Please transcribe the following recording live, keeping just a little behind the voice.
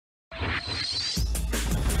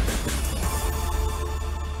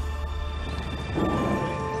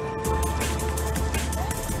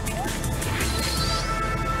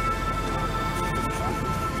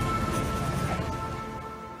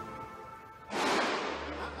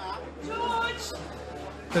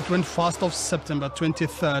The 21st of September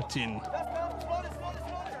 2013.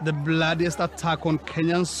 The bloodiest attack on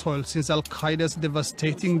Kenyan soil since Al-Qaeda's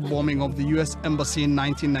devastating bombing of the US Embassy in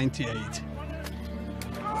 1998.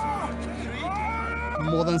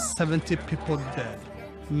 More than 70 people dead,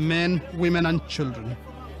 men, women and children,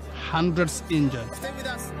 hundreds injured.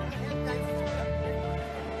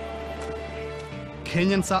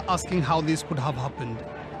 Kenyans are asking how this could have happened.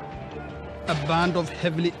 A band of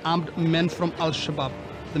heavily armed men from Al-Shabaab,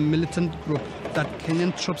 the militant group that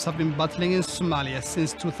Kenyan troops have been battling in Somalia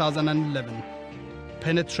since 2011,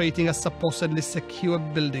 penetrating a supposedly secure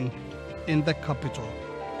building in the capital.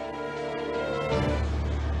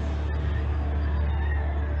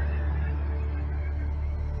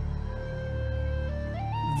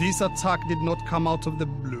 This attack did not come out of the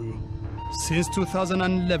blue. Since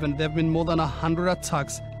 2011, there have been more than 100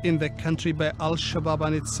 attacks in the country by Al-Shabaab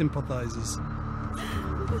and its sympathizers.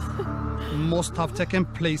 Most have taken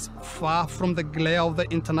place far from the glare of the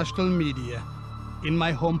international media in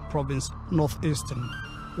my home province, North-Eastern,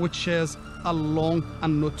 which shares a long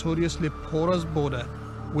and notoriously porous border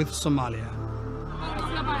with Somalia.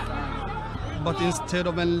 But instead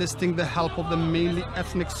of enlisting the help of the mainly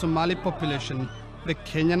ethnic Somali population, the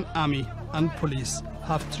Kenyan army and police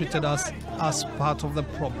have treated us as part of the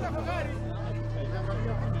problem.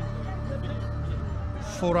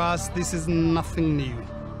 For us, this is nothing new.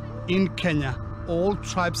 In Kenya, all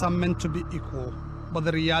tribes are meant to be equal, but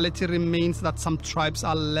the reality remains that some tribes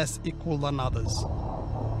are less equal than others.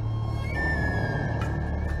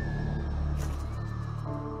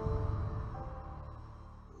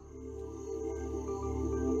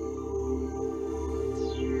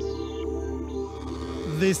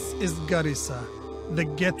 This is Garissa, the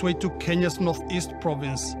gateway to Kenya's North-East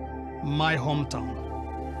province, my hometown.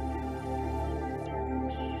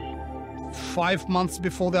 5 months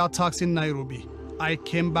before the attacks in Nairobi, I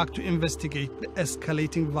came back to investigate the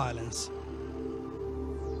escalating violence.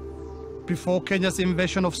 Before Kenya's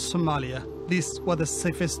invasion of Somalia, these were the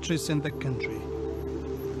safest streets in the country.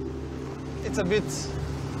 It's a bit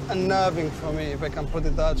unnerving for me, if I can put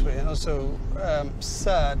it that way, and also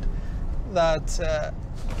sad that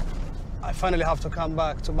I finally have to come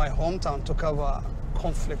back to my hometown to cover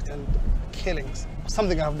conflict and killings,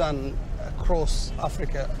 something I've done across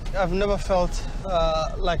Africa. I've never felt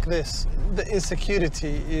like this. The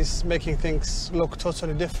insecurity is making things look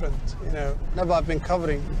totally different, you know. Never have been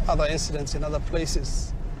covering other incidents in other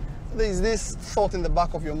places. There's this thought in the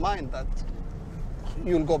back of your mind that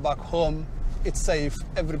you'll go back home, it's safe,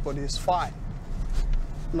 everybody is fine.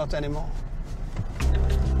 Not anymore.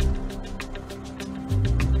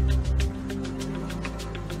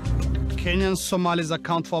 Kenyan Somalis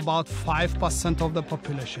account for about 5% of the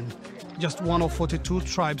population, just one of 42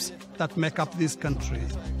 tribes that make up this country.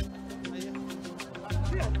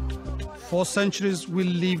 For centuries, we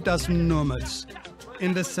lived as nomads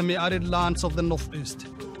in the semi-arid lands of the North-East,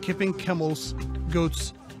 keeping camels,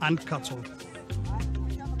 goats, and cattle.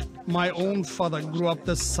 My own father grew up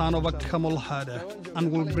the son of a camel herder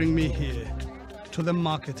and will bring me here, to the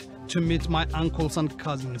market, to meet my uncles and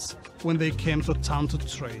cousins when they came to town to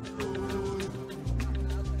trade.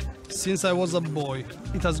 Since I was a boy,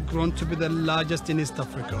 it has grown to be the largest in East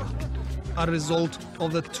Africa, a result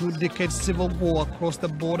of the 2-decade civil war across the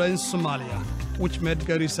border in Somalia, which made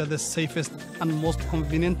Garissa the safest and most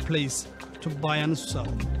convenient place to buy and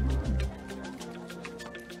sell.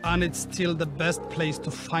 And it's still the best place to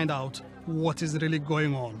find out what is really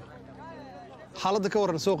going on. حالة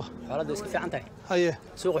كورن سوق. حالة إسكفي عنتي. هيه.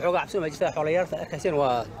 سوق حوجة عبسي ما جت حوليار كثير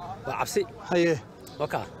وعبسي. هيه.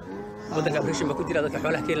 وكا. بدك أبريش ما كنت رادك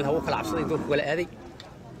حوله كيل الهواء كل عبسي يدور ولا هذه.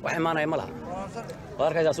 وحين ما أنا يملها.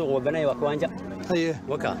 غير كذا سوق وبناي وكوانجا. هيه.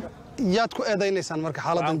 وكا. ياتكو إيدين لسان مرك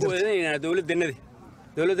حالة دنجر. أقول إيدين دولة النادي.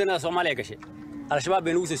 دولة النادي سوماليا كشيء. الشباب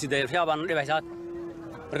بينوسوا سيدا الشباب عن ربع ساعات.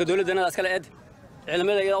 مرك دولة النادي أسكال إيد.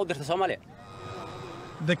 علماء إذا أودرت سوماليا.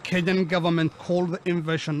 The Kenyan government called the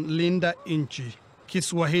invasion Linda Inchi,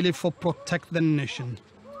 Kiswahili for protect the nation,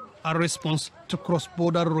 a response to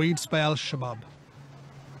cross-border raids by Al-Shabaab.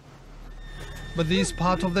 But this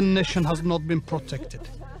part of the nation has not been protected.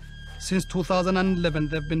 Since 2011,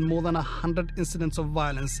 there have been more than 100 incidents of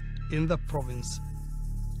violence in the province.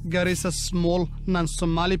 Garissa's small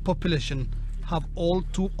non-Somali population have all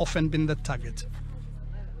too often been the target.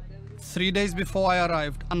 3 days before I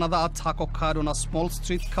arrived, another attack occurred on a small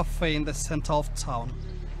street cafe in the center of town.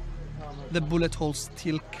 The bullet holes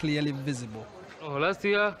still clearly visible. Last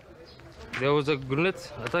year, there was a grenade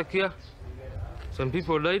attack here. Some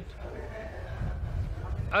people died.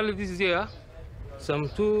 Early this year, some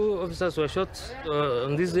 2 officers were shot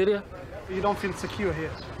in this area. You don't feel secure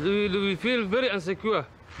here? We feel very insecure.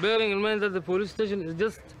 bearing in mind that the police station is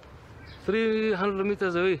just 300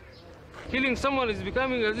 meters away. Killing someone is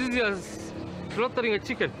becoming as easy as slaughtering a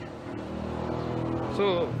chicken.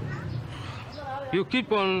 So you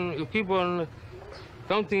keep on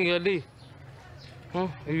counting your day.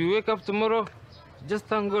 If you wake up tomorrow, just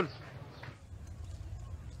thank God.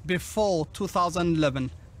 Before 2011,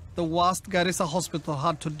 the worst Garissa hospital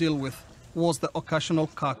had to deal with was the occasional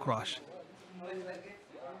car crash.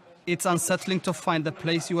 It's unsettling to find the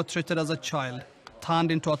place you were treated as a child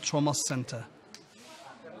turned into a trauma center.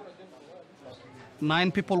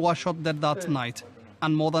 9 people were shot dead that night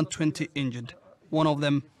and more than 20 injured, one of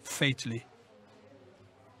them fatally.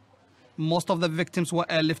 Most of the victims were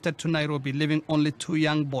airlifted to Nairobi, leaving only 2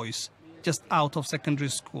 young boys just out of secondary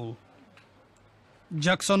school.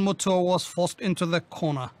 Jackson Mutua was forced into the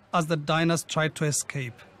corner as the diners tried to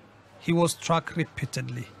escape. He was struck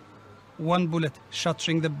repeatedly, one bullet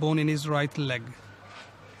shattering the bone in his right leg.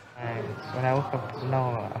 When I woke up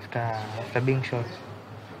now after being shot,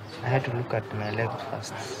 I had to look at my legs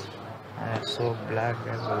first. I saw blood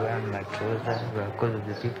everywhere on my trousers because of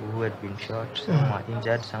the people who had been shot. Some were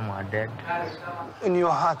injured, some were dead. In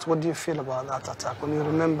your heart, what do you feel about that attack? When you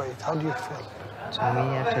remember it, how do you feel? To me,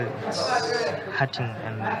 actually, it's hurting,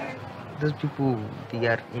 and those people, they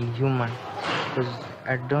are inhuman, because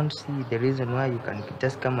I don't see the reason why you can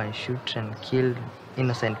just come and shoot and kill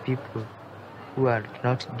innocent people who are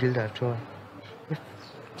not guilty at all. If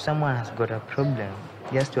someone has got a problem,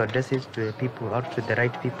 he has to address it to the people, or to the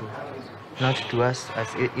right people, not to us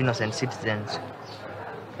as innocent citizens.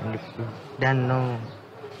 And if we don't know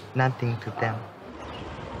nothing to them.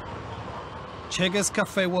 Chege's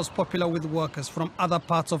Cafe was popular with workers from other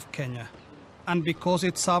parts of Kenya, and because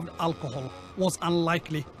it served alcohol, was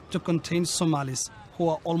unlikely to contain Somalis who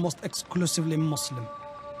are almost exclusively Muslim.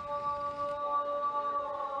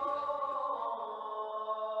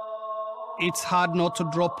 It's hard not to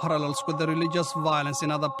draw parallels with the religious violence in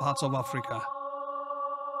other parts of Africa.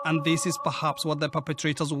 And this is perhaps what the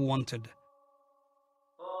perpetrators wanted.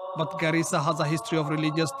 But Garissa has a history of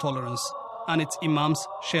religious tolerance, and its imams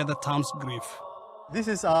share the town's grief. This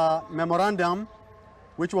is a memorandum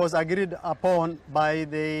which was agreed upon by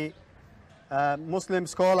the Muslim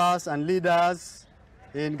scholars and leaders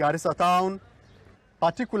in Garissa town,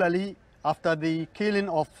 particularly after the killing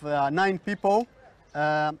of 9 people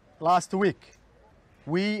last week.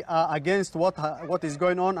 We are against what is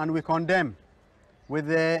going on, and we condemn with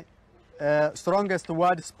the strongest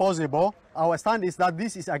words possible. Our stand is that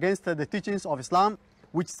this is against the teachings of Islam,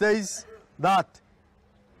 which says that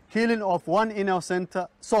killing of one innocent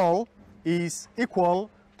soul is equal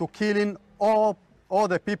to killing all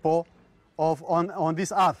the people on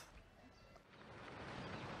this earth.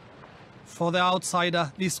 For the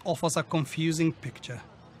outsider, this offers a confusing picture.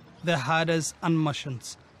 The herders and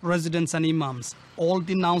merchants, residents and imams, all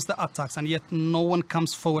denounce the attacks, and yet no one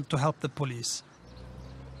comes forward to help the police.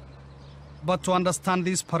 But to understand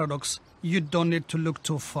this paradox, you don't need to look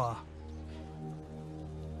too far.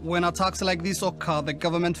 When attacks like this occur, the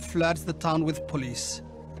government floods the town with police.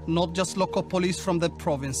 Not just local police from the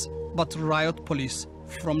province, but riot police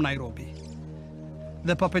from Nairobi.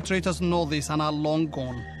 The perpetrators know this and are long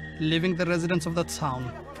gone, leaving the residents of the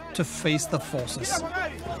town to face the forces.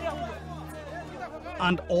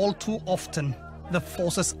 And all too often, the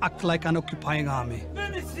forces act like an occupying army.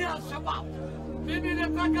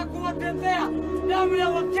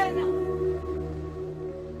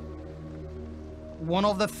 One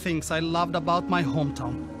of the things I loved about my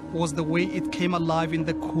hometown was the way it came alive in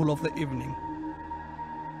the cool of the evening.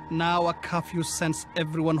 Now a curfew sends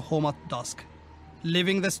everyone home at dusk,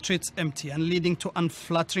 leaving the streets empty and leading to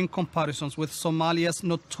unflattering comparisons with Somalia's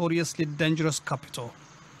notoriously dangerous capital.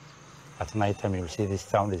 At night time, you'll see this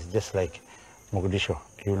town is just like Mogadishu.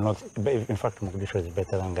 You will not, in fact, Mogadishu is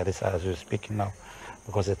better than Garissa as we're speaking now,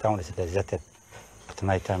 because the town is deserted. At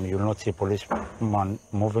night time, you will not see policeman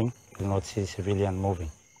moving, you will not see civilian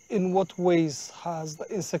moving. In what ways has the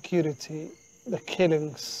insecurity, the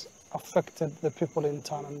killings, affected the people in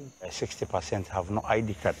town? 60% have no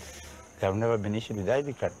ID card. They have never been issued with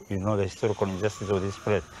ID card. You know the historical injustice of this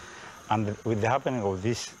place. And with the happening of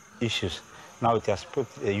these issues, now it has put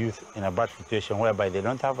the youth in a bad situation whereby they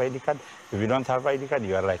don't have ID card. If you don't have ID card,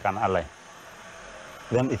 you are like an ally.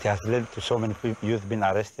 Then it has led to so many youth being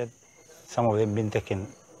arrested. Some of them being taken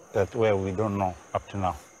that where we don't know up to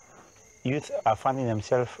now. Youth are finding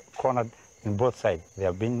themselves cornered in both sides. They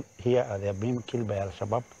have been here, they have been killed by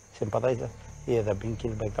Al-Shabaab sympathizers. Here, they have been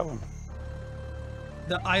killed by government.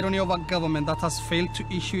 The irony of a government that has failed to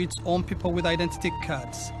issue its own people with identity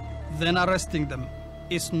cards, then arresting them,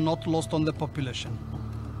 is not lost on the population.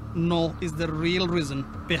 nor is the real reason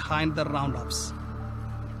behind the roundups.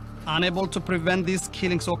 Unable to prevent these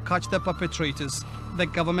killings or catch the perpetrators, the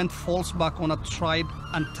government falls back on a tried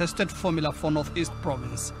and tested formula for North-East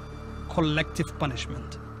province: collective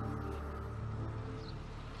punishment.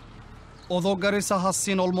 Although Garissa has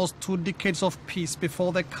seen almost 2 decades of peace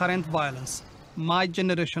before the current violence, my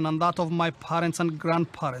generation and that of my parents and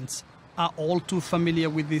grandparents are all too familiar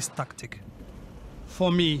with this tactic.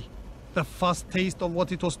 For me, the first taste of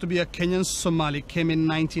what it was to be a Kenyan Somali came in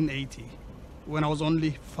 1980, when I was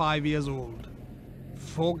only 5 years old.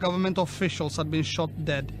 4 government officials had been shot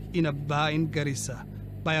dead in a bar in Garissa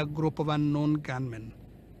by a group of unknown gunmen.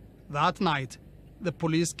 That night, the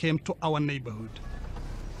police came to our neighborhood.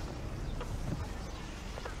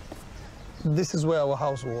 This is where our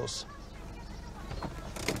house was.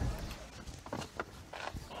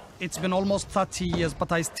 It's been almost 30 years,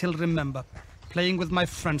 but I still remember playing with my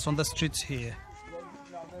friends on the streets here.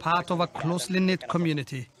 Part of a closely knit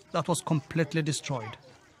community that was completely destroyed.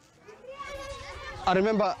 I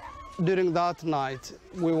remember during that night,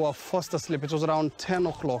 we were fast asleep. It was around 10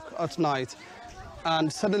 o'clock at night.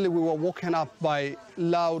 And suddenly we were woken up by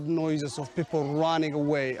loud noises of people running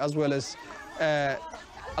away, as well as a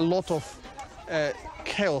lot of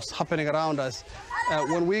chaos happening around us.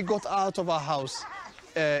 When we got out of our house,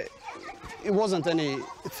 it wasn't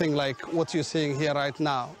anything like what you're seeing here right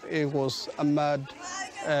now. It was a mud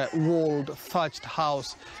walled, thatched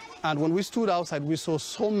house. And when we stood outside, we saw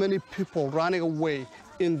so many people running away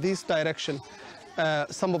in this direction.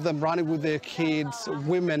 Some of them running with their kids,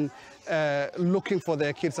 women looking for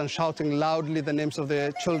their kids and shouting loudly the names of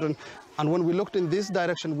their children. And when we looked in this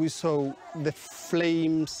direction, we saw the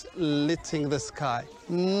flames lighting the sky.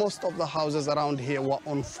 Most of the houses around here were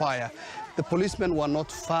on fire. The policemen were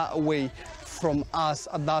not far away from us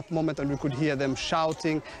at that moment, and we could hear them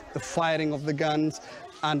shouting, the firing of the guns.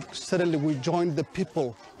 And suddenly we joined the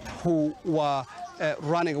people who were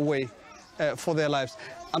running away for their lives.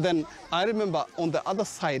 And then I remember on the other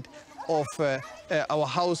side of our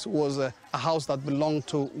house was a house that belonged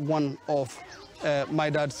to one of my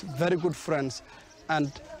dad's very good friends.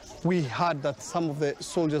 And we heard that some of the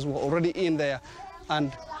soldiers were already in there.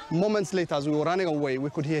 And moments later, as we were running away, we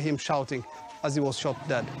could hear him shouting as he was shot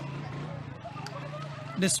dead.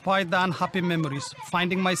 Despite the unhappy memories,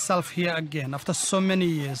 finding myself here again after so many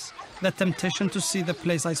years, the temptation to see the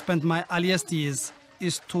place I spent my earliest years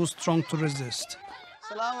is too strong to resist.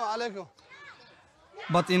 Assalamu alaikum.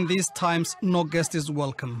 But in these times, no guest is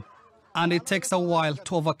welcome, and it takes a while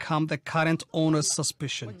to overcome the current owner's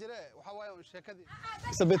suspicion.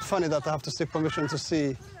 It's a bit funny that I have to seek permission to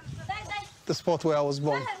see the spot where I was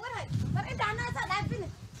born.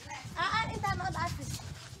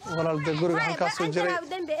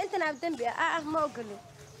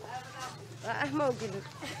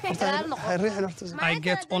 I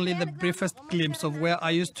get only the briefest glimpse of where I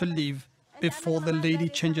used to live before the lady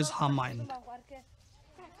changes her mind.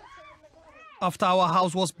 After our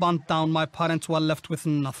house was burnt down, my parents were left with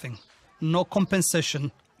nothing. No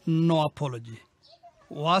compensation, no apology.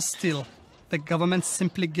 Worse still, the government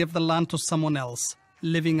simply gave the land to someone else,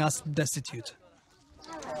 leaving us destitute.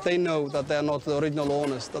 They know that they are not the original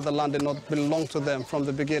owners, that the land did not belong to them from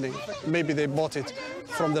the beginning. Maybe they bought it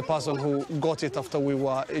from the person who got it after we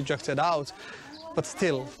were ejected out. But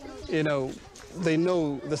still, you know, they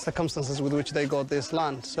know the circumstances with which they got this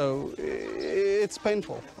land. So it's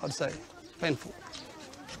painful, I'd say, painful.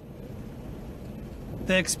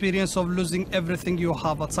 The experience of losing everything you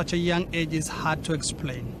have at such a young age is hard to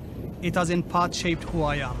explain. It has in part shaped who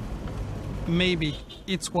I am. Maybe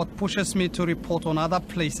it's what pushes me to report on other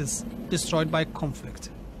places destroyed by conflict.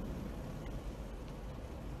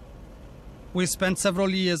 We spent several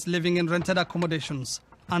years living in rented accommodations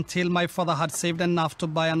until my father had saved enough to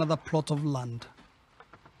buy another plot of land.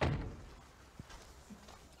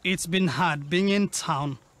 It's been hard being in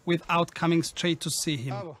town without coming straight to see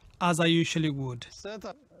him, as I usually would.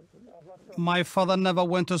 My father never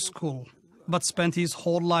went to school, but spent his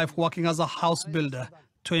whole life working as a house builder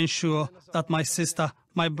to ensure that my sister,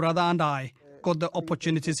 my brother and I got the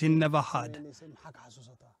opportunities he never had.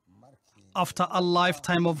 After a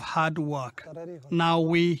lifetime of hard work, now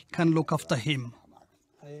we can look after him.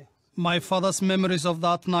 My father's memories of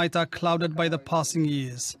that night are clouded by the passing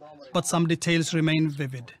years, but some details remain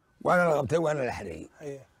vivid.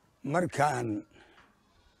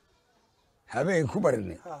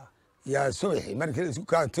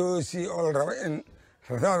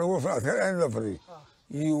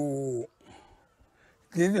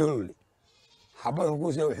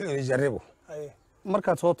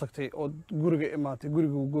 markaad soo tagtay oo guriga imaatay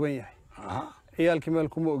gurigu guban yahay ciyaalkii meel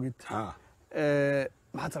kuma ogid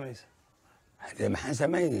maxaad samaysay hadee maxaan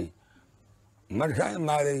samaynay markaan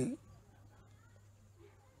imaaday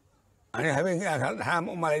aniga habeenkii aan kala dhaxnaa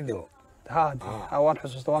ma u malay dhibo waan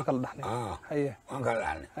xusuusta waan kala dhaxnay haye waan kala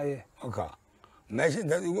dhaxnay haye oka meesha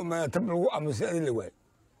intaad igu imaada tab lagu amisay adi la waay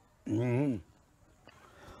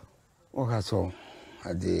wakaasoo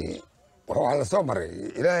haddii waxaa la soo maray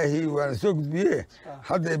ilaahay waana soo gudbiye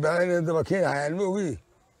hadda balaayo daba keenahayaan ma ogi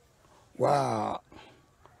waa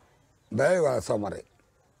balaayo waa la soo maray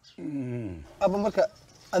aba marka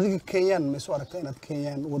adiga Kenyan ma soo aragtay inaad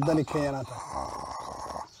Kenyan wadani Kenyan aad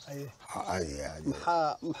tahay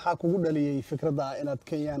maxaa kugu dhaliyay fikradda inaad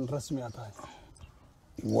Kenyan rasmi aad tahay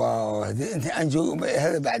waa hadii inta aan joogo ma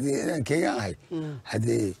hada bacdi inaan Kenyan ahay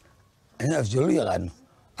hadii ina afjalo yaqaano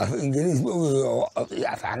af ingiriis ma ogi oo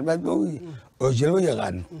af carabeed ma ogi oo jalbo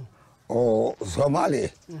yaqaano oo Somali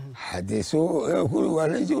hadii soo kullu waa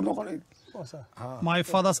la joogo noqonay. My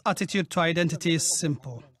father's attitude to identity is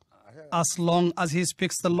simple. As long as he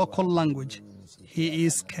speaks the local language, he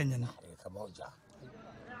is Kenyan.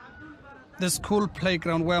 The school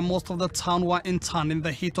playground where most of the town were interned in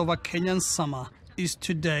the heat of a Kenyan summer is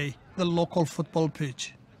today the local football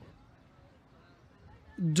pitch.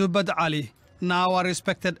 Dubad Ali, now a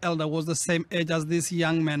respected elder, was the same age as these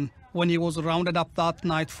young men when he was rounded up that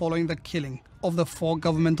night following the killing of the 4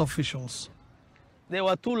 government officials. There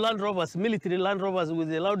were 2 Land Rovers, military Land Rovers with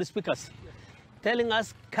the loudspeakers, telling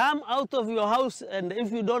us, come out of your house, and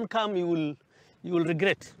if you don't come, you will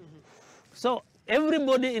regret. So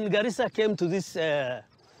everybody in Garissa came to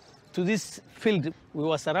this field. We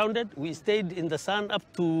were surrounded. We stayed in the sun up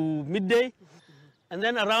to midday, and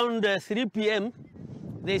then around 3 p.m.,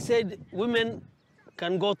 they said women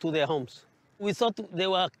can go to their homes. We thought they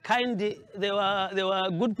were kind, they were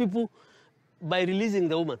good people by releasing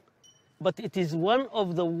the woman. But it is one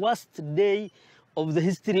of the worst days of the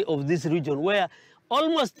history of this region, where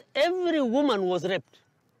almost every woman was raped.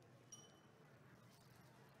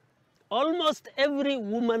 Almost every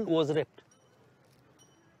woman was raped.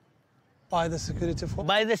 By the security forces?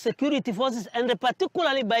 By the security forces, and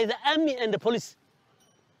particularly by the army and the police.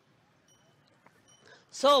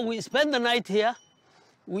 So we spent the night here.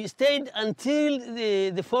 We stayed until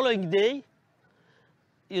the following day,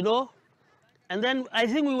 you know, and then I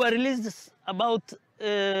think we were released about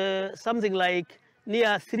something like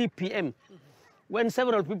near 3 p.m. when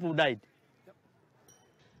several people died.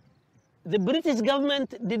 The British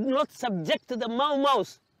government did not subject the Mau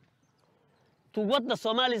Maus to what the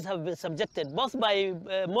Somalis have been subjected, both by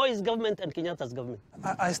Moi's government and Kenyatta's government.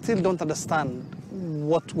 I still don't understand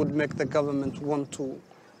what would make the government want to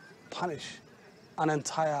punish an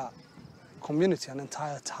entire community, an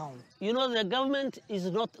entire town. You know, the government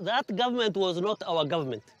is not, that government was not our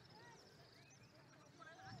government.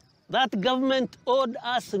 That government owed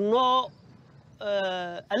us no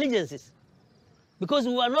allegiances, because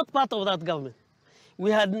we were not part of that government.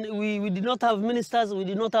 We did not have ministers, we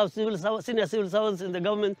did not have senior civil servants in the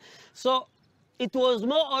government. So it was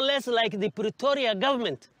more or less like the Pretoria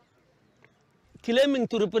government claiming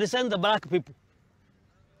to represent the black people.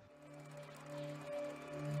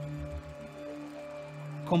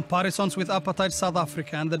 Comparisons with apartheid South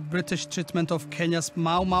Africa and the British treatment of Kenya's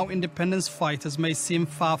Mau Mau independence fighters may seem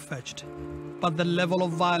far-fetched, but the level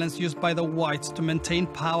of violence used by the whites to maintain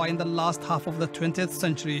power in the last half of the 20th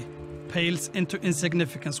century pales into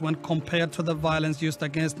insignificance when compared to the violence used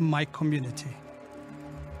against my community.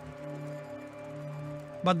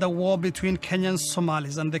 But the war between Kenyan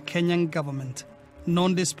Somalis and the Kenyan government,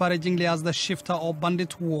 known disparagingly as the Shifter or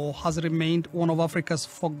Bandit War, has remained one of Africa's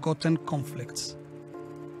forgotten conflicts.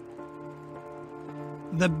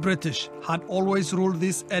 The British had always ruled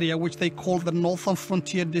this area, which they called the Northern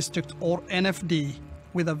Frontier District or NFD,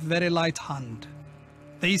 with a very light hand.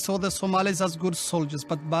 They saw the Somalis as good soldiers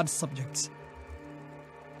but bad subjects.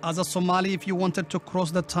 As a Somali, if you wanted to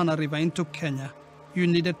cross the Tana River into Kenya, you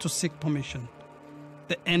needed to seek permission.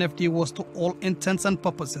 The NFD was to all intents and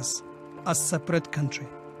purposes a separate country.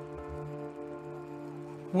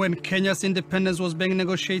 When Kenya's independence was being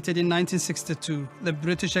negotiated in 1962, the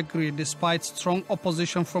British agreed, despite strong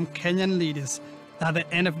opposition from Kenyan leaders, that the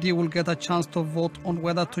NFD will get a chance to vote on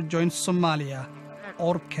whether to join Somalia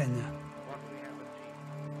or Kenya.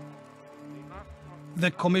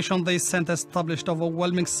 The commission they sent established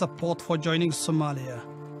overwhelming support for joining Somalia.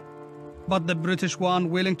 But the British were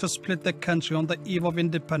unwilling to split the country on the eve of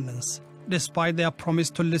independence, despite their promise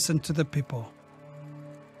to listen to the people.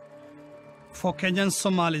 For Kenyan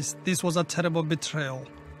Somalis, this was a terrible betrayal.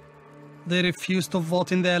 They refused to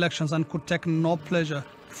vote in the elections and could take no pleasure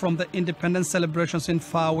from the independence celebrations in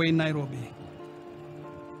faraway Nairobi.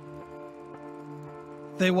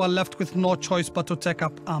 They were left with no choice but to take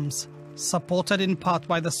up arms, supported in part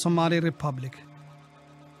by the Somali Republic.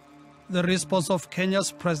 The response of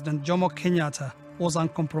Kenya's President Jomo Kenyatta was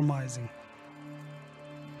uncompromising.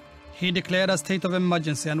 He declared a state of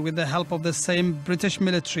emergency, and with the help of the same British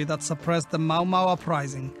military that suppressed the Mau Mau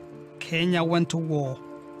uprising, Kenya went to war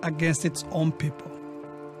against its own people.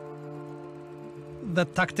 The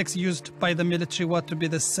tactics used by the military were to be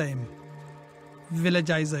the same: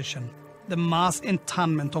 villagization, the mass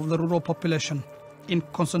internment of the rural population in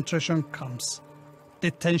concentration camps,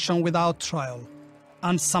 detention without trial,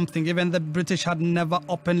 and something even the British had never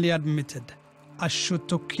openly admitted, a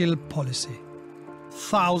shoot-to-kill policy.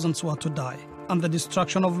 Thousands were to die, and the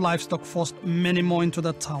destruction of livestock forced many more into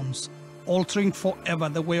the towns, altering forever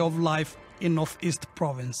the way of life in North-East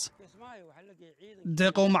province.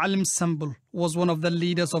 Deqo Ma'alim Sambul was one of the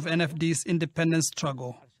leaders of NFD's independence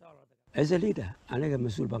struggle. As a leader, أنا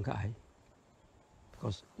مسؤول بنكاهي,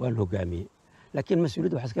 because one who gave me. لكن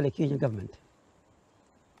مسؤوليته حسكلة Kenyan government.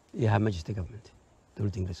 Her Majesty government,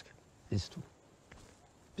 دولة إنجليز. This too,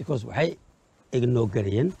 because waxay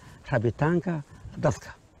ignogareen rabitaanka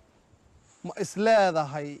dadka. Ma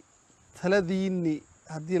isleedahay taladiinni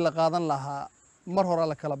haddii la qaadan lahaa mar hore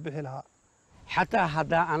la kala bixi lahaa. Xataa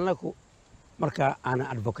haddaa anaku marka aan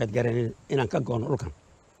advocate garanin inaan ka goono dhulkan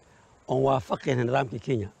oon waafaqayn nidaamka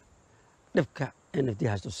Kenya, dhibka NFD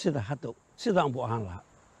haysto sida hadda sidaan buu ahaan lahaa.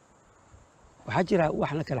 waxaa jira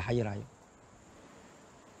wax la kala xayiraayo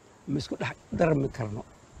ma isku dhex darmi karno.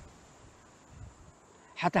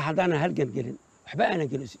 xataa haddaan halgan gelin waxba aanan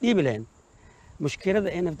gelin isdhiibi lahayn, mushkilada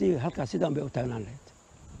NFD halkaas sidaan bay u taagnaan lahayd.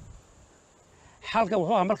 xalka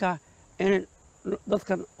wuxuu ahaa markaa in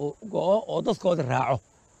dadkan go'o oo dadkooda raaco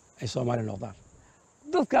ay Soomaali noqdaan,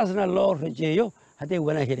 dadkaasna loo rajeeyo hadday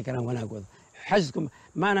wanaag heli karaan wanaagooda. xasisku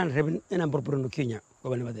maanaan rabin inaan burburino Kenya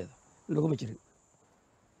gobolnimadeeda, naguma jirin.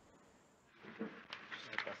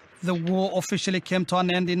 The war officially came to an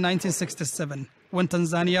end in 1967 when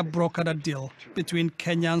Tanzania brokered a deal between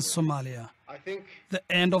Kenya and Somalia. The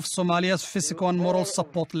end of Somalia's physical and moral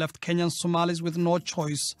support left Kenyan Somalis with no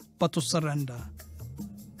choice but to surrender.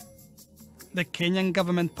 The Kenyan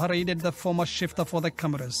government paraded the former shifter for the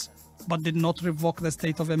cameras, but did not revoke the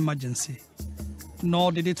state of emergency.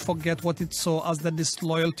 Nor did it forget what it saw as the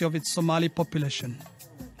disloyalty of its Somali population,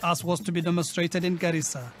 as was to be demonstrated in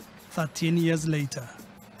Garissa 13 years later.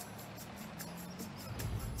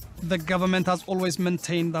 The government has always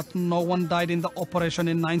maintained that no one died in the operation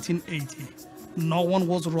in 1980. No one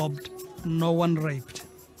was robbed, no one raped.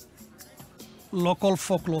 Local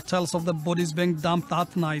folklore tells of the bodies being dumped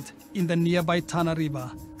that night in the nearby Tana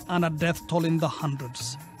River and a death toll in the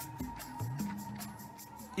hundreds.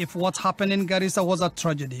 If what happened in Garissa was a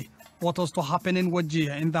tragedy, what was to happen in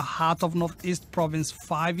Wajir, in the heart of North-East province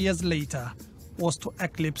 5 years later, was to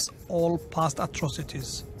eclipse all past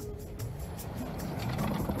atrocities.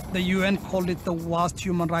 The UN called it the worst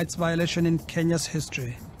human rights violation in Kenya's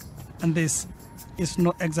history, and this is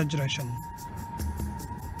no exaggeration.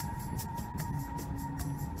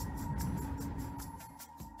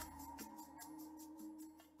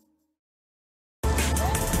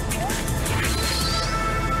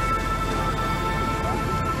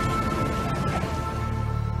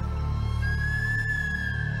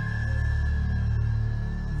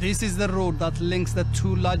 This is the road that links the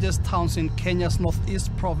two largest towns in Kenya's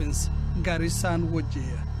North-East province, Garissa and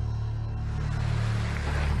Wajir.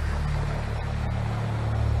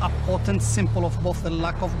 A potent symbol of both the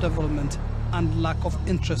lack of development and lack of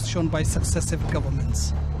interest shown by successive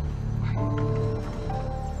governments.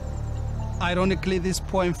 Ironically, this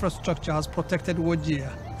poor infrastructure has protected Wajir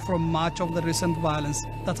from much of the recent violence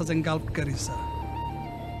that has engulfed Garissa.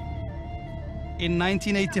 In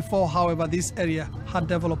 1984, however, this area had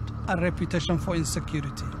developed a reputation for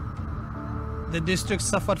insecurity. The district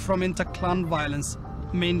suffered from inter-clan violence,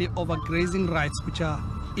 mainly over grazing rights, which are,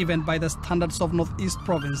 even by the standards of North-East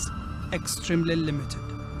province, extremely limited.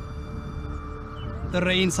 The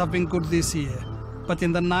rains have been good this year, but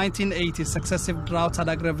in the 1980s, successive droughts had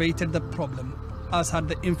aggravated the problem, as had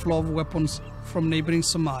the inflow of weapons from neighboring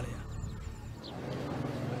Somalia.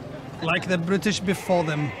 Like the British before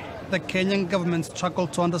them, the Kenyan government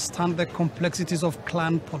struggled to understand the complexities of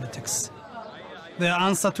clan politics. Their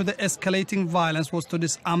answer to the escalating violence was to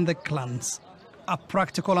disarm the clans, a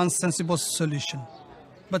practical and sensible solution.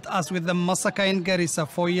 But as with the massacre in Garissa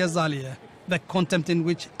 4 years earlier, the contempt in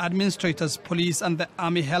which administrators, police and the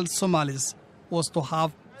army held Somalis was to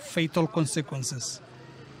have fatal consequences.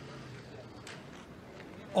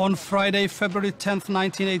 On Friday, February 10,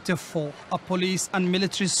 1984, a police and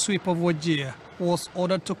military sweep of Wajir was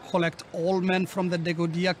ordered to collect all men from the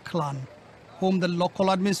Degodia clan whom the local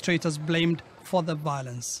administrators blamed for the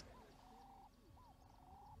violence.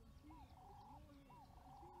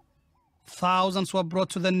 Thousands were brought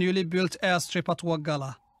to the newly built airstrip at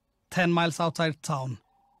Wagala, 10 miles outside town.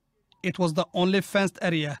 It was the only fenced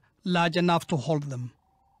area large enough to hold them.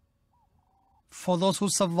 For those who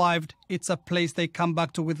survived, it's a place they come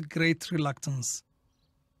back to with great reluctance.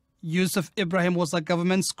 Yusuf Ibrahim was a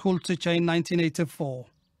government school teacher in 1984.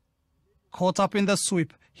 Caught up in the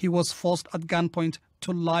sweep, he was forced at gunpoint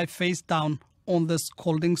to lie face down on the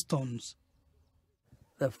scalding stones.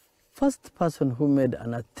 The first person who made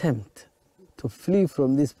an attempt to flee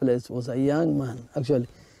from this place was a young man. Actually,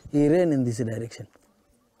 he ran in this direction.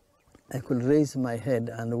 I could raise my head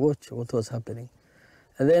and watch what was happening.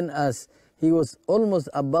 And then as he was almost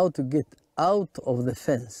about to get out of the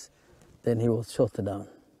fence, then he was shot down.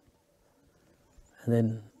 And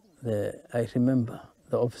then I remember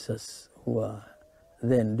the officers who were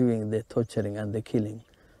then doing the torturing and the killing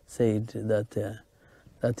said that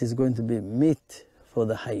that is going to be meat for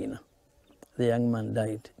the hyena. The young man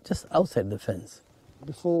died just outside the fence.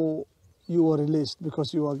 Before you were released,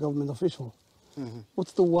 because you were a government official,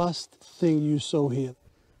 what's the worst thing you saw here?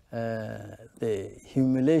 The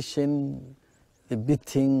humiliation, the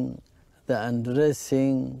beating, the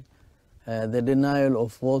undressing, the denial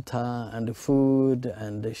of water and food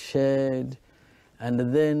and the shed,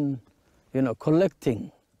 and then,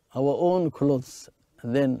 collecting our own clothes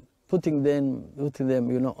and then putting them,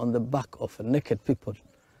 on the back of naked people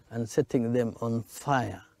and setting them on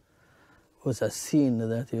fire was a scene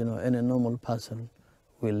that, any normal person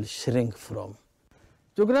will shrink from.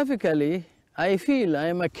 Geographically, I feel I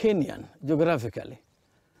am a Kenyan, geographically.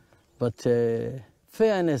 But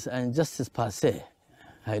fairness and justice per se,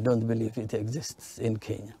 I don't believe it exists in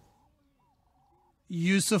Kenya.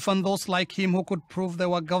 Yusuf and those like him who could prove they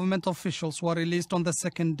were government officials were released on the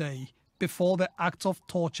second day, before the acts of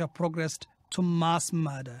torture progressed to mass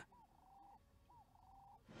murder.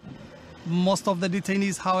 Most of the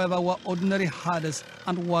detainees, however, were ordinary herders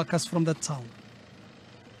and workers from the town.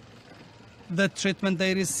 The treatment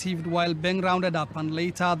they received while being rounded up and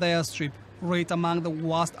later at the airstrip rate among the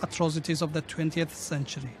worst atrocities of the 20th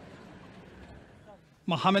century.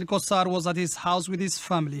 Mohammed Adow was at his house with his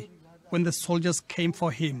family when the soldiers came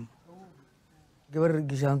for him.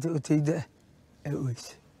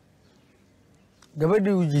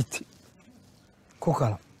 gabadhii u jiitay ku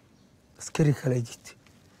kala askari kala jiitay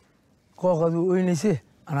qooqadu oynaysay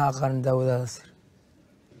ana aqaan daawadaada sir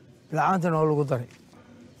bilcaantan oo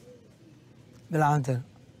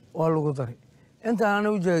lagu daray inta aan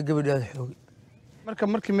u jeeday gabadhaada xoogay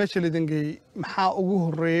markii meesha lidin geeyay maxaa ugu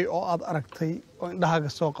horeeyay oo aad aragtay oo indhahaaga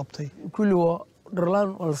soo qabtay kulli waa dharlaan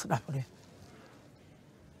oo la saddex fadhiya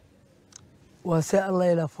waa se alla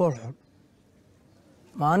ilaa fool xun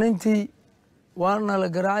maalintii waana la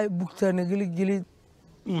garaacay bugtaa nagala gelid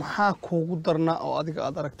maxaa kuugu darnaa oo adiga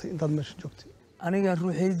aad aragtay intaad meesha joogtay aniga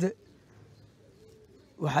ruuxayda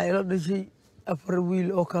waxaa ila dhashay 4 wiil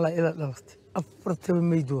oo kala ila dhalatay 4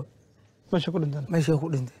 meydwa meesha ku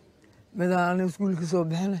dhintay midaan iskuulka soo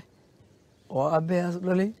bixinay oo aabbahaas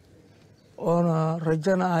dhalay oona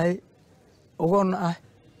rajana ahay ogoonna ah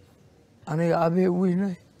aniga aabbahay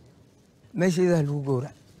weynay meeshaydaa lagu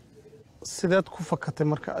gowrac sideed ku fakatay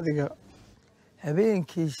marka adiga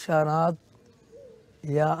habeenkii shanaad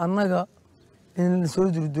yaa annaga in la soo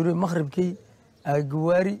durduray maqribkii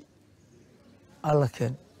gawaari alla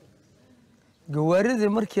keen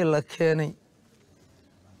gawaaridii markii la keenay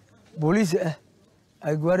booliis ah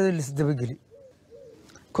gawaarida la isdabageli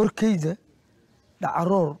korkayda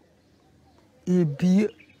dhacaroor iyo biyo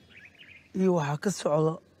iyo waxaa ka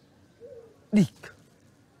socda dhiig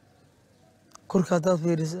korka haddaad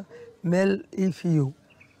fiirisa meel ii fiyow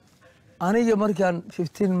aniga markaan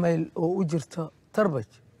 15 mayl oo u jirta tarbaj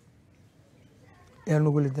yaa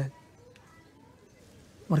nugula daal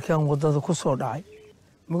markaan waddada ku soo dhacay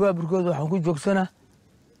mugaaburkooda waxaan ku joogsanaa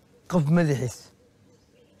qof madaxiis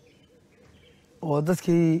oo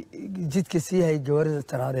dadkii jidka sii hayay gawaarida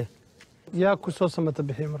taraaree yaa ku soo samata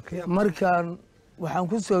bixiyay markaan waxaan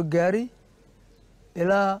ku soo gaaray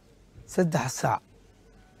ilaa 3 saac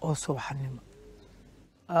oo subaxnimo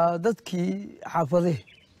dadkii xaafadee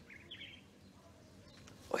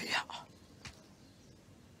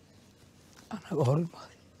anaga hor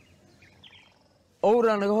imaaday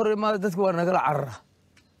owraa naga hor imaaday dadki waa nagala carara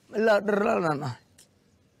ilaa dharlaanaan ahay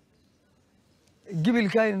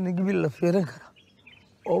gibilkaayna gibil la fiiran kara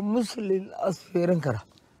oo muslin as fiiran kara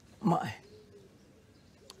ma ah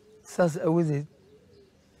saas awadeed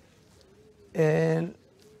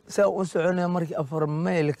saa u soconaya markii 4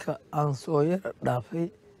 maylka aan soo yara dhaafay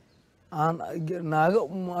aan naaga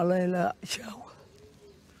umalayla shaawa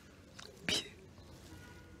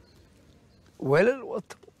weelal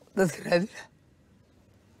wato dadka raadina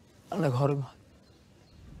anaga horima.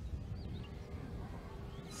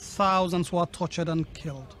 Thousands were tortured and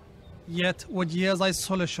killed. Yet, Wajir's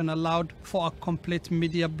isolation allowed for a complete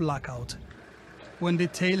media blackout. When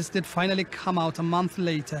details did finally come out a month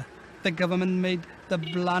later, the government made the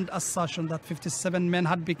blunt assertion that 57 men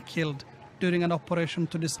had been killed during an operation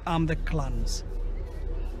to disarm the clans.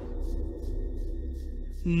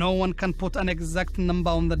 No one can put an exact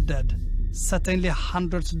number on the dead. Certainly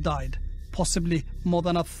hundreds died, possibly more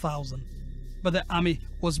than 1,000. But the army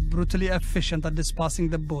was brutally efficient at dispersing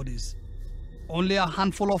the bodies. Only a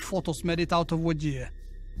handful of photos made it out of Wajir.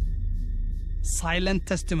 Silent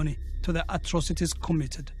testimony to the atrocities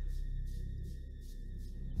committed.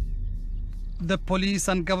 The police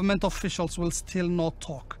and government officials will still not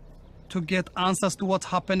talk. To get answers to what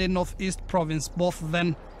happened in North-East province, both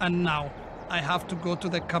then and now, I have to go to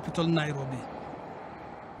the capital, Nairobi.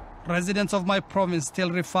 Residents of my province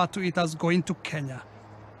still refer to it as going to Kenya.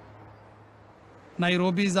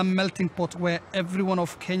 Nairobi is a melting pot where every one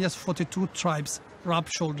of Kenya's 42 tribes rub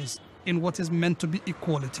shoulders in what is meant to be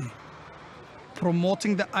equality.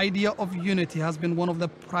 Promoting the idea of unity has been one of the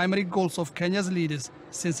primary goals of Kenya's leaders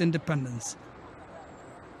since independence.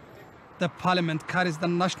 The parliament carries the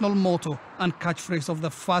national motto and catchphrase of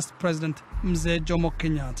the first president, Mzee Jomo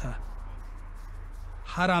Kenyatta.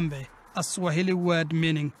 Harambe, a Swahili word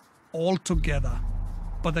meaning all together,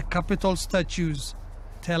 but the capital statues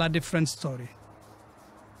tell a different story.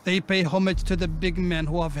 They pay homage to the big men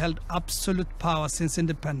who have held absolute power since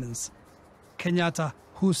independence. Kenyatta,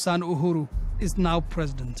 whose son Uhuru is now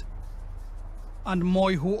president, and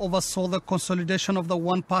Moi, who oversaw the consolidation of the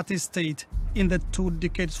one-party state in the 2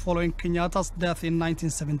 decades following Kenyatta's death in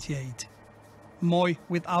 1978. Moi,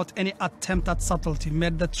 without any attempt at subtlety,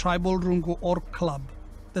 made the tribal rungu or club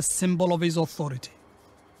the symbol of his authority.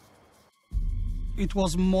 It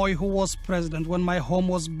was Moi who was president when my home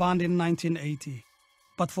was burned in 1980.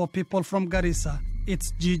 But for people from Garissa,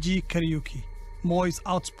 it's Gigi Kariuki, Moi's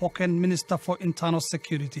outspoken Minister for Internal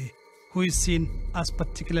Security, who is seen as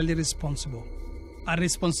particularly responsible, a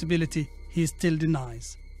responsibility he still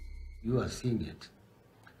denies. You are seeing it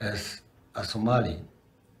as a Somali,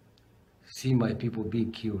 see my people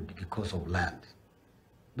being killed because of land.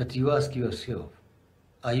 But you ask yourself,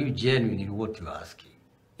 are you genuine in what you are asking?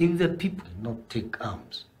 If the people did not take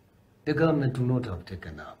arms, the government would not have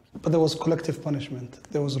taken arms. But there was collective punishment.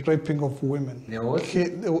 There was raping of women. There was?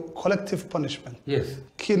 Collective punishment. Yes.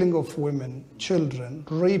 Killing of women, children,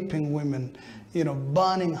 raping women,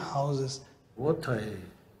 burning houses. What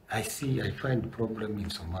I see, I find the problem in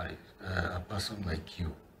Somalia, a person like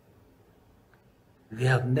you. They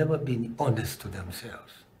have never been honest to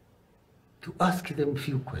themselves. To ask them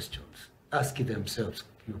few questions, ask themselves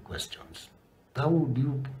few questions. How would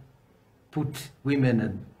you put women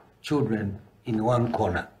and children in one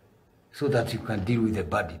corner so that you can deal with the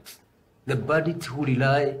bandits? The bandits who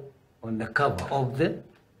rely on the cover of the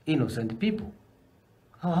innocent people.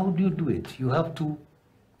 How do you do it? You have to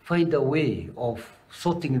find a way of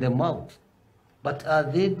sorting them out. But are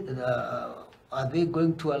they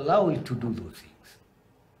going to allow you to do those things?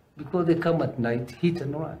 Because they come at night, hit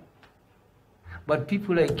and run. But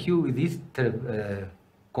people like you with these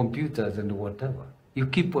computers and whatever, you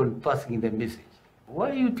keep on passing the message. Why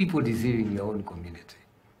are you people deceiving your own community?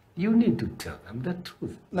 You need to tell them the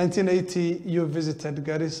truth. 1980, you visited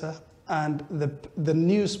Garissa, and the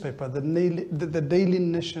newspaper, the Daily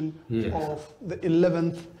Nation, yes, of the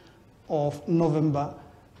 11th of November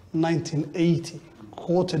 1980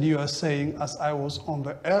 quoted you as saying, as I was on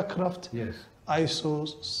the aircraft, yes, I saw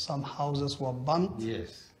some houses were burnt.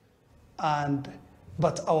 Yes.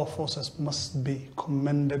 But our forces must be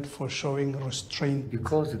commended for showing restraint.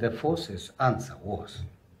 Because the forces' answer was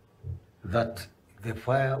that the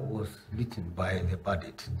fire was lit by the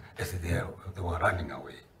bandits as they were running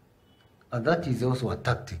away. And that is also a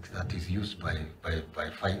tactic that is used by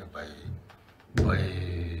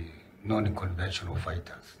non-conventional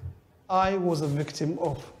fighters. I was a victim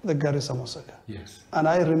of the Garissa massacre. Yes. And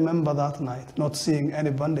I remember that night not seeing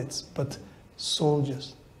any bandits, but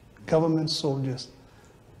soldiers, government soldiers,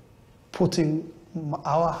 putting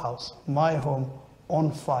our house, my home,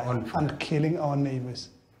 on fire and killing our neighbors.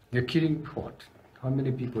 You're killing what? How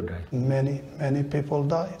many people died? Many people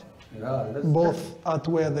died. Yeah, both at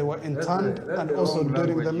where they were interned and also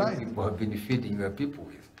during the night. People have been feeding your people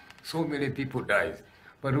with. So many people died.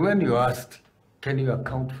 But when you asked, can you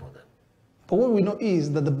account for them? But what we know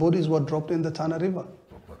is that the bodies were dropped in the Tana River.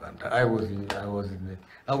 propaganda.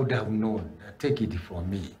 I would have known. Take it from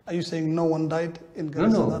me. Are you saying no one died in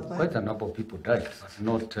Garissa that night? Quite a number of people died. It's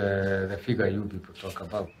not the figure you people talk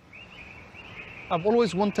about. I've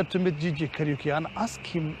always wanted to meet Gigi Kariuki and ask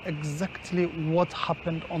him exactly what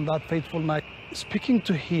happened on that fateful night. Speaking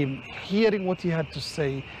to him, hearing what he had to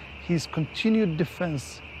say, his continued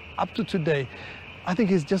defense up to today, I think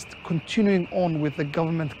he's just continuing on with the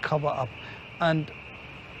government cover-up. And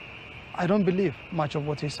I don't believe much of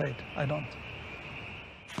what he said. I don't.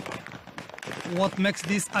 What makes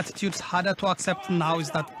these attitudes harder to accept now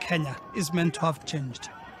is that Kenya is meant to have changed.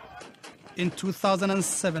 In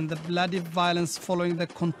 2007, the bloody violence following the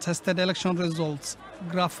contested election results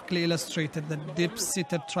graphically illustrated the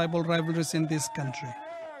deep-seated tribal rivalries in this country.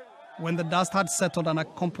 When the dust had settled and a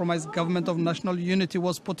compromised government of national unity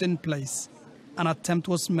was put in place, an attempt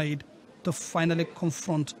was made to finally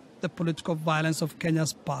confront the political violence of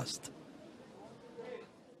Kenya's past.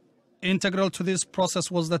 Integral to this process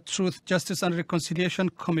was the Truth, Justice and Reconciliation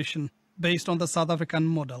Commission, based on the South African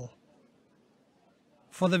model.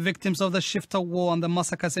 For the victims of the Shifter War and the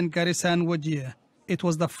massacres in Garissa and Wajir, it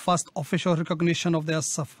was the first official recognition of their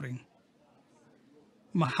suffering.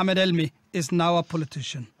 Mohammed Elmi is now a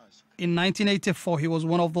politician. In 1984, he was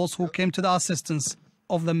one of those who came to the assistance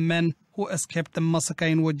of the men who escaped the massacre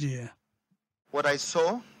in Wajir. What I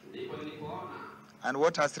saw and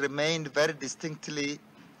what has remained very distinctly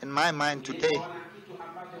in my mind today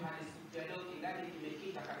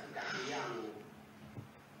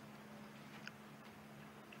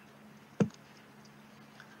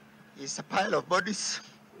is a pile of bodies.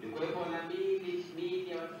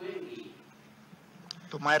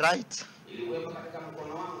 To my right,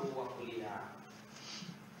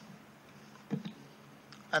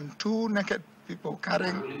 and two naked people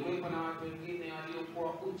carrying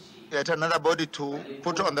yet another body to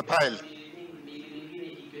put on the pile.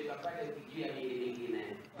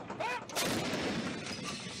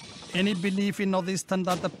 Any belief in Nord-Eastern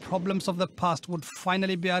that the problems of the past would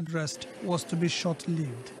finally be addressed was to be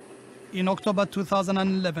short-lived. In October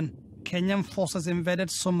 2011, Kenyan forces invaded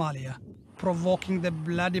Somalia, provoking the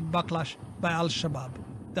bloody backlash by Al-Shabaab,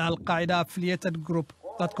 the Al-Qaeda-affiliated group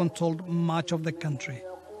that controlled much of the country.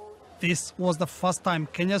 This was the first time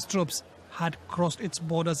Kenya's troops had crossed its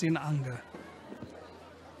borders in anger.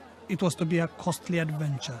 It was to be a costly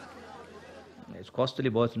adventure. It's costly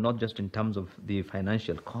both not just in terms of the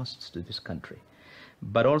financial costs to this country,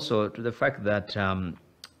 but also to the fact that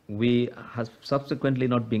we have subsequently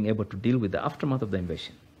not been able to deal with the aftermath of the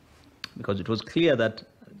invasion, because it was clear that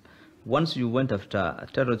once you went after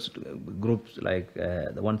terrorist groups like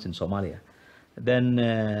the ones in Somalia, then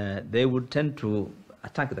they would tend to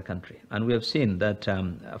attack the country. And we have seen that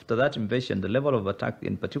after that invasion, the level of attack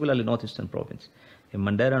in particularly northeastern province, in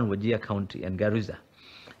Mandera and Wajir County and Garissa,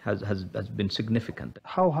 has been significant.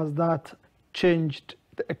 How has that changed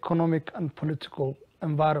the economic and political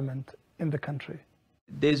environment in the country?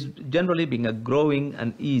 There's generally been a growing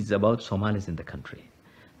unease about Somalis in the country.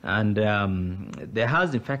 And there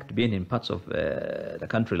has, in fact, been in parts of the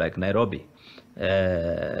country like Nairobi,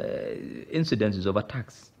 incidences of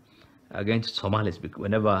attacks against Somalis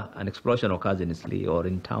whenever an explosion occurs in Isli or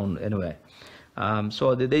in town anywhere.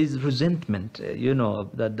 So there is resentment,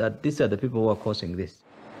 that these are the people who are causing this.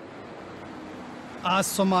 As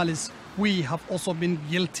Somalis, we have also been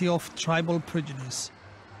guilty of tribal prejudice.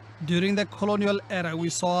 During the colonial era, we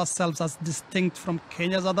saw ourselves as distinct from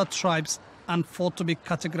Kenya's other tribes and fought to be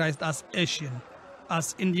categorized as Asian,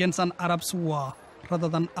 as Indians and Arabs were, rather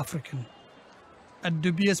than African. A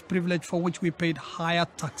dubious privilege for which we paid higher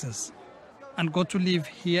taxes and got to live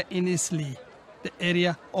here in Isli, the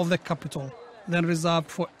area of the capital, then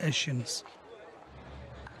reserved for Asians.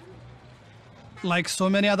 Like so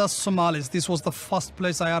many other Somalis, this was the first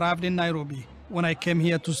place I arrived in Nairobi when I came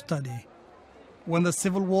here to study. When the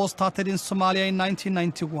civil war started in Somalia in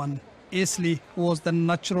 1991, Isli was the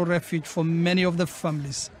natural refuge for many of the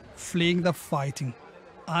families fleeing the fighting,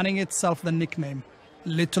 earning itself the nickname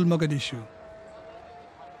Little Mogadishu.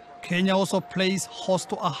 Kenya also plays host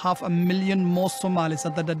to 500,000 more Somalis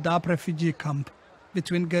at the Dadaab refugee camp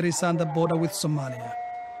between Garissa and the border with Somalia.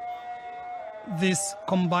 This,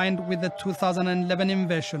 combined with the 2011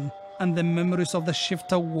 invasion and the memories of the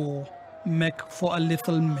Shifter War, make for a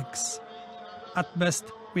lethal mix. At best,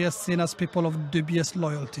 we are seen as people of dubious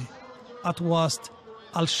loyalty. At worst,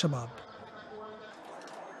 Al-Shabaab.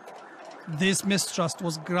 This mistrust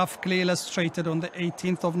was graphically illustrated on the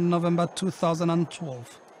 18th of November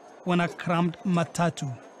 2012, when a crammed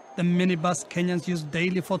matatu, the minibus Kenyans use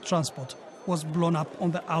daily for transport, was blown up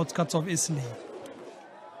on the outskirts of Isli.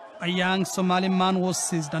 A young Somali man was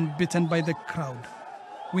seized and beaten by the crowd.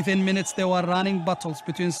 Within minutes, there were running battles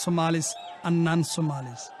between Somalis and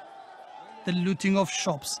non-Somalis. The looting of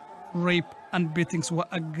shops, rape and beatings were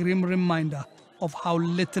a grim reminder of how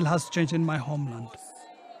little has changed in my homeland.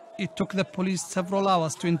 It took the police several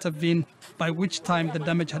hours to intervene, by which time the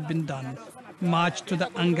damage had been done, much to the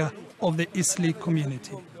anger of the Isli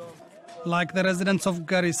community. Like the residents of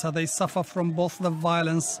Garissa, they suffer from both the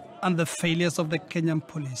violence and the failures of the Kenyan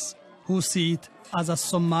police, who see it as a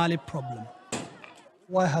Somali problem.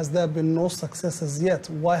 Why has there been no successes yet?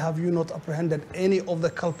 Why have you not apprehended any of the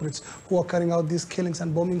culprits who are carrying out these killings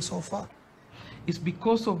and bombings so far? It's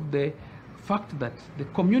because of the fact that the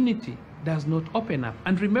community does not open up.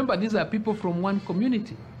 And remember, these are people from one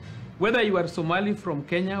community. Whether you are Somali from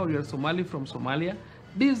Kenya or you are Somali from Somalia,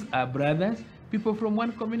 these are brothers, people from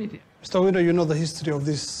one community. Mr. Widow, you know the history of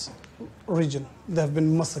this region. There have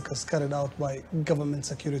been massacres carried out by government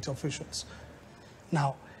security officials.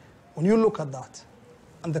 Now, when you look at that,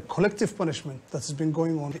 and the collective punishment that has been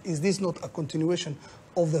going on, is this not a continuation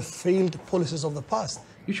of the failed policies of the past?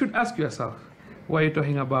 You should ask yourself, why are you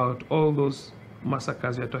talking about all those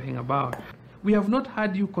massacres you're talking about? We have not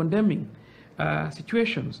had you condemning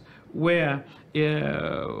situations where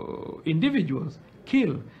individuals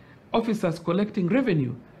kill officers collecting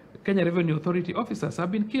revenue. Kenya Revenue Authority officers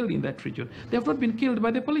have been killed in that region. They have not been killed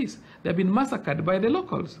by the police. They have been massacred by the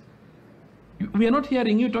locals. We are not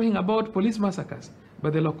hearing you talking about police massacres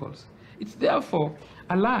by the locals. It's therefore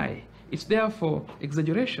a lie. It's therefore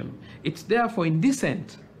exaggeration. It's therefore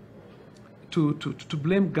indecent to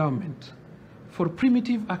blame government for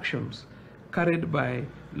primitive actions carried by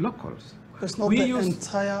locals. It's not the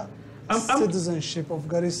entire citizenship of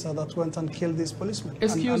Garissa that went and killed these policemen.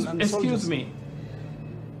 Excuse me.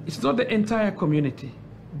 It's not the entire community,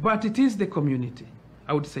 but it is the community,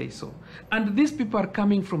 I would say so. And these people are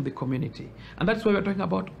coming from the community. And that's why we're talking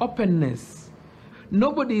about openness.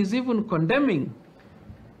 Nobody is even condemning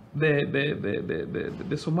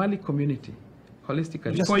the Somali community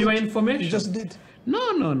holistically. For your information. You just did.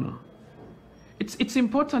 No. It's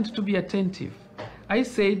important to be attentive. I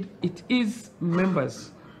said it is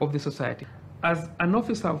members of the society. As an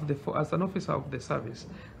officer of the service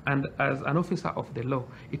and as an officer of the law,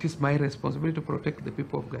 it is my responsibility to protect the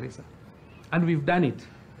people of Garissa. And we've done it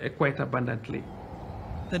quite abundantly.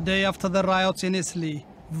 The day after the riots in Isli,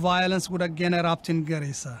 violence would again erupt in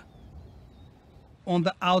Garissa. On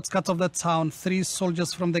the outskirts of the town, 3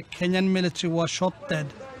 soldiers from the Kenyan military were shot dead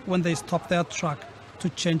when they stopped their truck to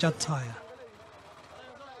change a tire.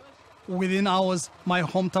 Within hours, my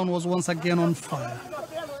hometown was once again on fire.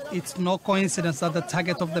 It's no coincidence that the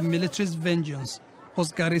target of the military's vengeance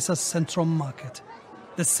was Garissa's central market.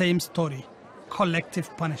 The same story,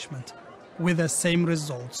 collective punishment, with the same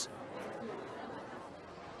results.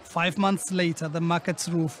 5 months later, the market's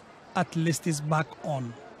roof at least is back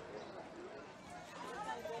on.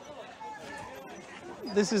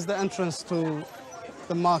 This is the entrance to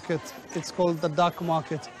the market. It's called the dark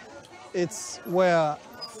market. It's where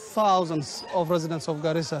thousands of residents of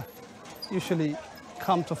Garissa usually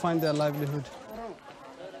come to find their livelihood.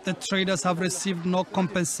 The traders have received no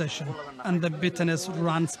compensation and the bitterness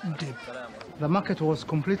runs deep. The market was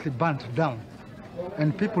completely burnt down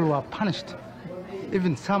and people were punished.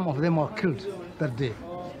 Even some of them were killed that day.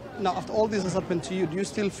 Now, after all this has happened to you, do you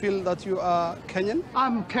still feel that you are Kenyan?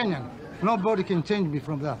 I'm Kenyan. Nobody can change me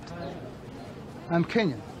from that. I'm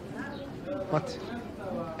Kenyan. But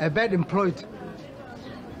a bad employed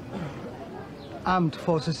armed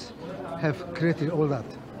forces have created all that.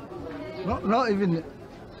 Not even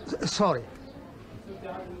sorry.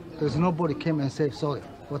 Because nobody came and said sorry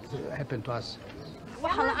what happened to us.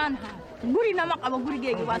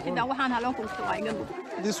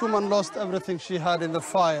 This woman lost everything she had in the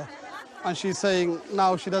fire, and she's saying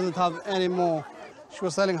now she doesn't have any more. She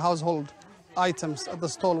was selling household items at the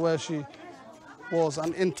stall where she was,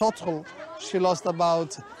 and in total she lost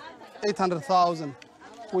about 800,000,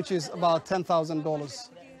 which is about $10,000.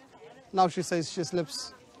 Now she says she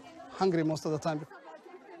sleeps hungry most of the time.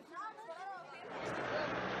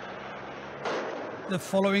 The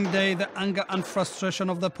following day, the anger and frustration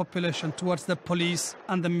of the population towards the police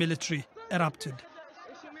and the military erupted.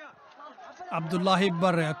 Abdullahi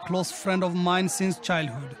Barre, a close friend of mine since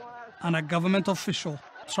childhood, and a government official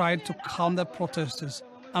tried to calm the protesters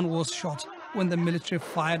and was shot when the military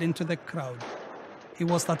fired into the crowd. He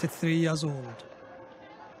was 33 years old.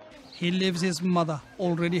 He leaves his mother,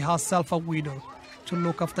 already herself a widow, to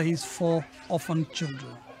look after his 4 orphan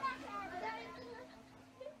children.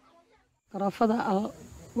 رافضة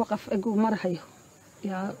وقف أجو مرحيو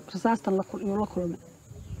يا رصاصة لا كلمة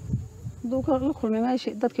دوك لكل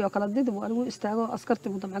ماشي دتك يا كلا ديد وأنا استاجو أسكرت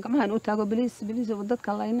مدمع كمان أنا أتاجو بليس ودتك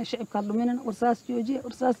الله ينا شعب كارلو مننا ورصاص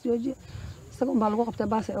يوجي سقوم بالغو قبت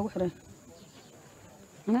باسي أو حرين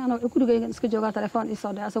أنا كل جاي نسك جوجا تلفون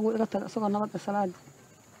يصادع أسقو إقطع أسقو نبض السلاد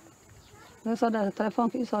يصادع التلفون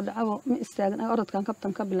كي يصادع أبو مستاجن أنا أرد كان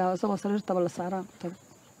كابتن كبلا أسقو سريرته ولا سعران طيب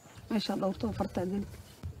ما شاء الله ورتو فرتع دين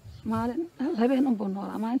ما هبين أم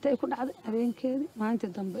بنورا ما أنت يكون عاد هبين كذي ما أنت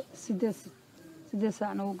دم سدس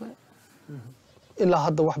ساعة نوقع إلا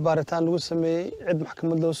هذا واحد بارتان لو سمي عد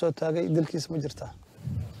محكمة لو سو تاجي دلكيس ما جرتها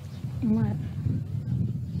ما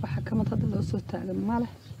محكمة هذا لو سو تاجي ما له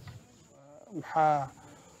maxaa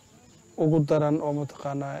ugu daran oo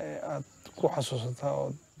mataqaanaa aad ku xasuusataa oo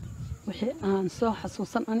wixii aan soo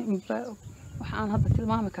xasuusan ani waxa aan hadda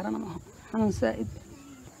tilmaami karana ma aha xanuun saa'id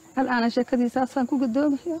hal aan sheekadiisa asaan ku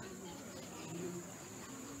gudoomayo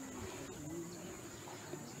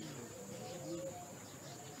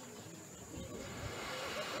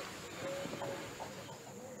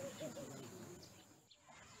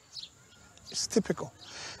It's typical.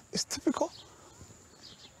 It's typical.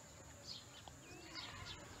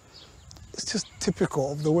 It's just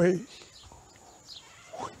typical of the way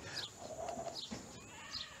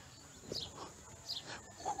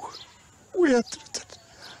we are treated.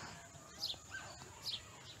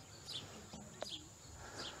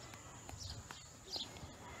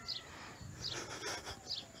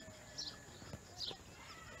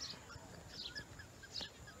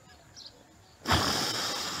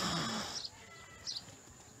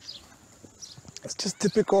 It's just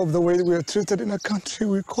typical of the way we are treated in a country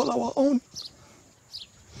we call our own.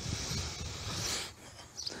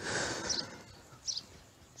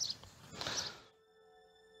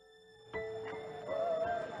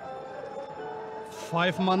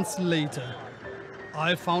 Five months later,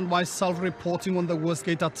 I found myself reporting on the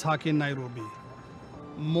Westgate attack in Nairobi.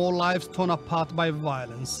 More lives torn apart by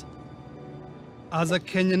violence. As a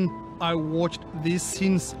Kenyan, I watched these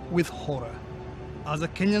scenes with horror. As a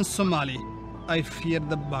Kenyan Somali, I feared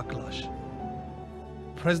the backlash.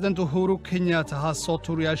 President Uhuru Kenyatta has sought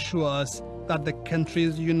to reassure us that the country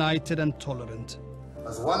is united and tolerant.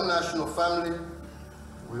 As one national family,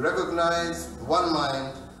 we recognize with one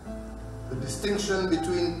mind the distinction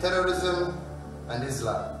between terrorism and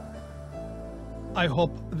Islam. I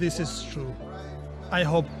hope this is true. I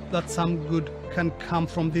hope that some good can come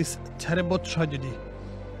from this terrible tragedy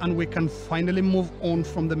and we can finally move on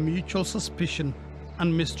from the mutual suspicion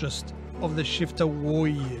and mistrust of the shifter war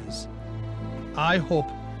years. I hope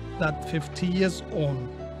that 50 years on,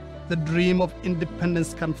 the dream of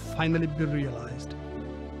independence can finally be realized.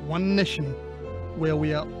 One nation where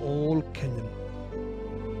we are all Kenyan.